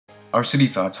Our City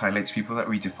Thoughts highlights people that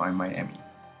redefine Miami.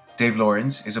 Dave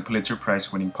Lawrence is a Pulitzer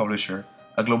Prize winning publisher,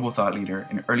 a global thought leader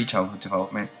in early childhood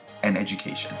development and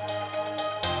education.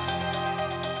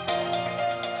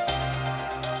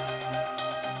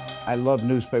 I love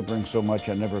newspapering so much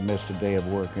I never missed a day of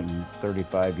work in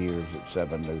 35 years at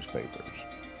 7 newspapers.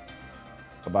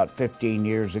 About 15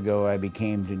 years ago, I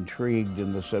became intrigued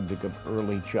in the subject of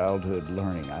early childhood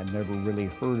learning. I'd never really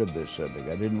heard of this subject.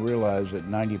 I didn't realize that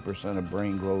 90% of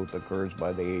brain growth occurs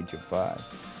by the age of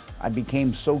 5. I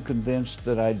became so convinced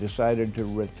that I decided to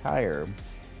retire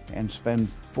and spend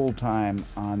full time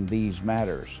on these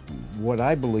matters. What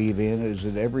I believe in is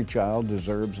that every child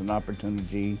deserves an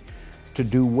opportunity to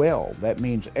do well. That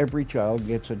means every child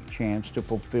gets a chance to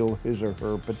fulfill his or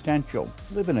her potential.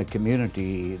 I live in a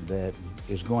community that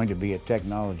is going to be a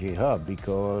technology hub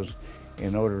because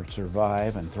in order to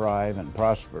survive and thrive and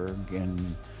prosper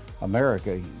in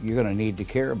America, you're going to need to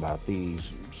care about these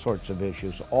sorts of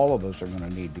issues. All of us are going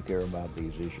to need to care about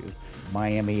these issues.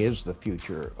 Miami is the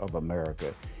future of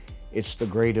America. It's the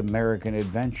great American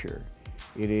adventure.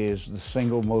 It is the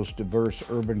single most diverse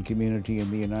urban community in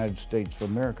the United States of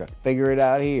America. Figure it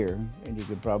out here, and you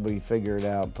could probably figure it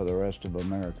out for the rest of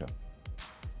America.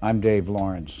 I'm Dave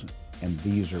Lawrence, and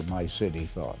these are my city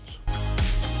thoughts.